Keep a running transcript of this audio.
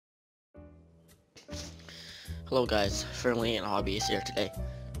Hello guys, Friendly and Hobbyist here today.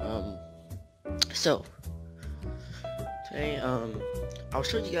 So today I'll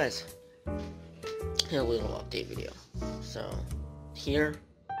show you guys a little update video. So here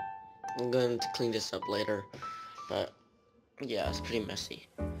I'm going to clean this up later, but yeah, it's pretty messy.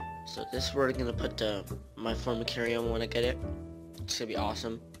 So this is where I'm gonna put my formicarium when I get it. It's gonna be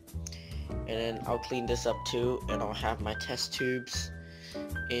awesome. And then I'll clean this up too, and I'll have my test tubes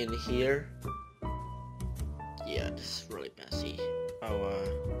in here. Yeah, this is really messy. I'll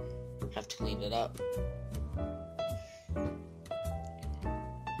have to clean it up.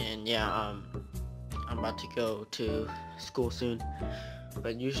 And yeah, I'm about to go to school soon.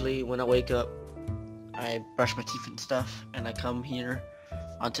 But usually when I wake up, I brush my teeth and stuff, and I come here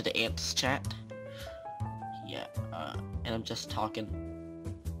onto the ants chat. Yeah, and I'm just talking.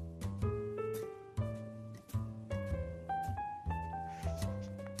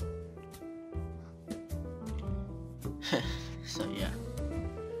 So yeah.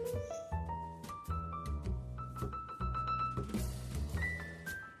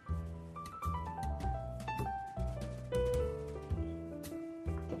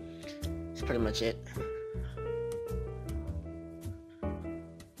 That's pretty much it.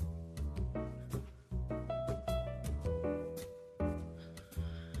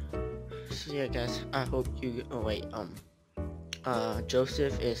 So yeah guys, I hope you,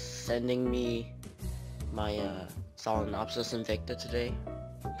 Joseph is sending me my Solenopsis Invicta today.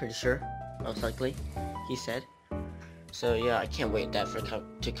 Pretty sure, most likely, he said. So yeah, I can't wait that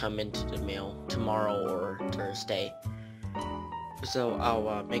to come into the mail tomorrow or Thursday. So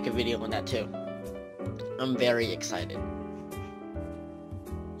I'll make a video on that too. I'm very excited.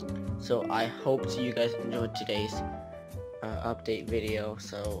 So I hope you guys enjoyed today's update video.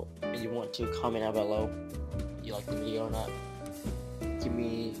 So if you want to comment down below if you like the video or not. Give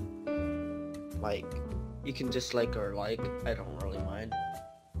me you can dislike or like, I don't really mind.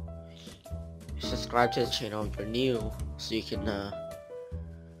 Subscribe to the channel if you're new, so you can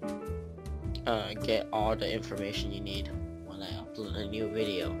get all the information you need when I upload a new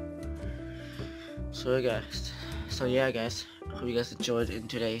video. So yeah guys, hope you guys enjoyed in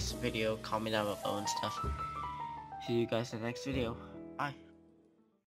today's video. Comment down below and stuff. See you guys in the next video. Bye.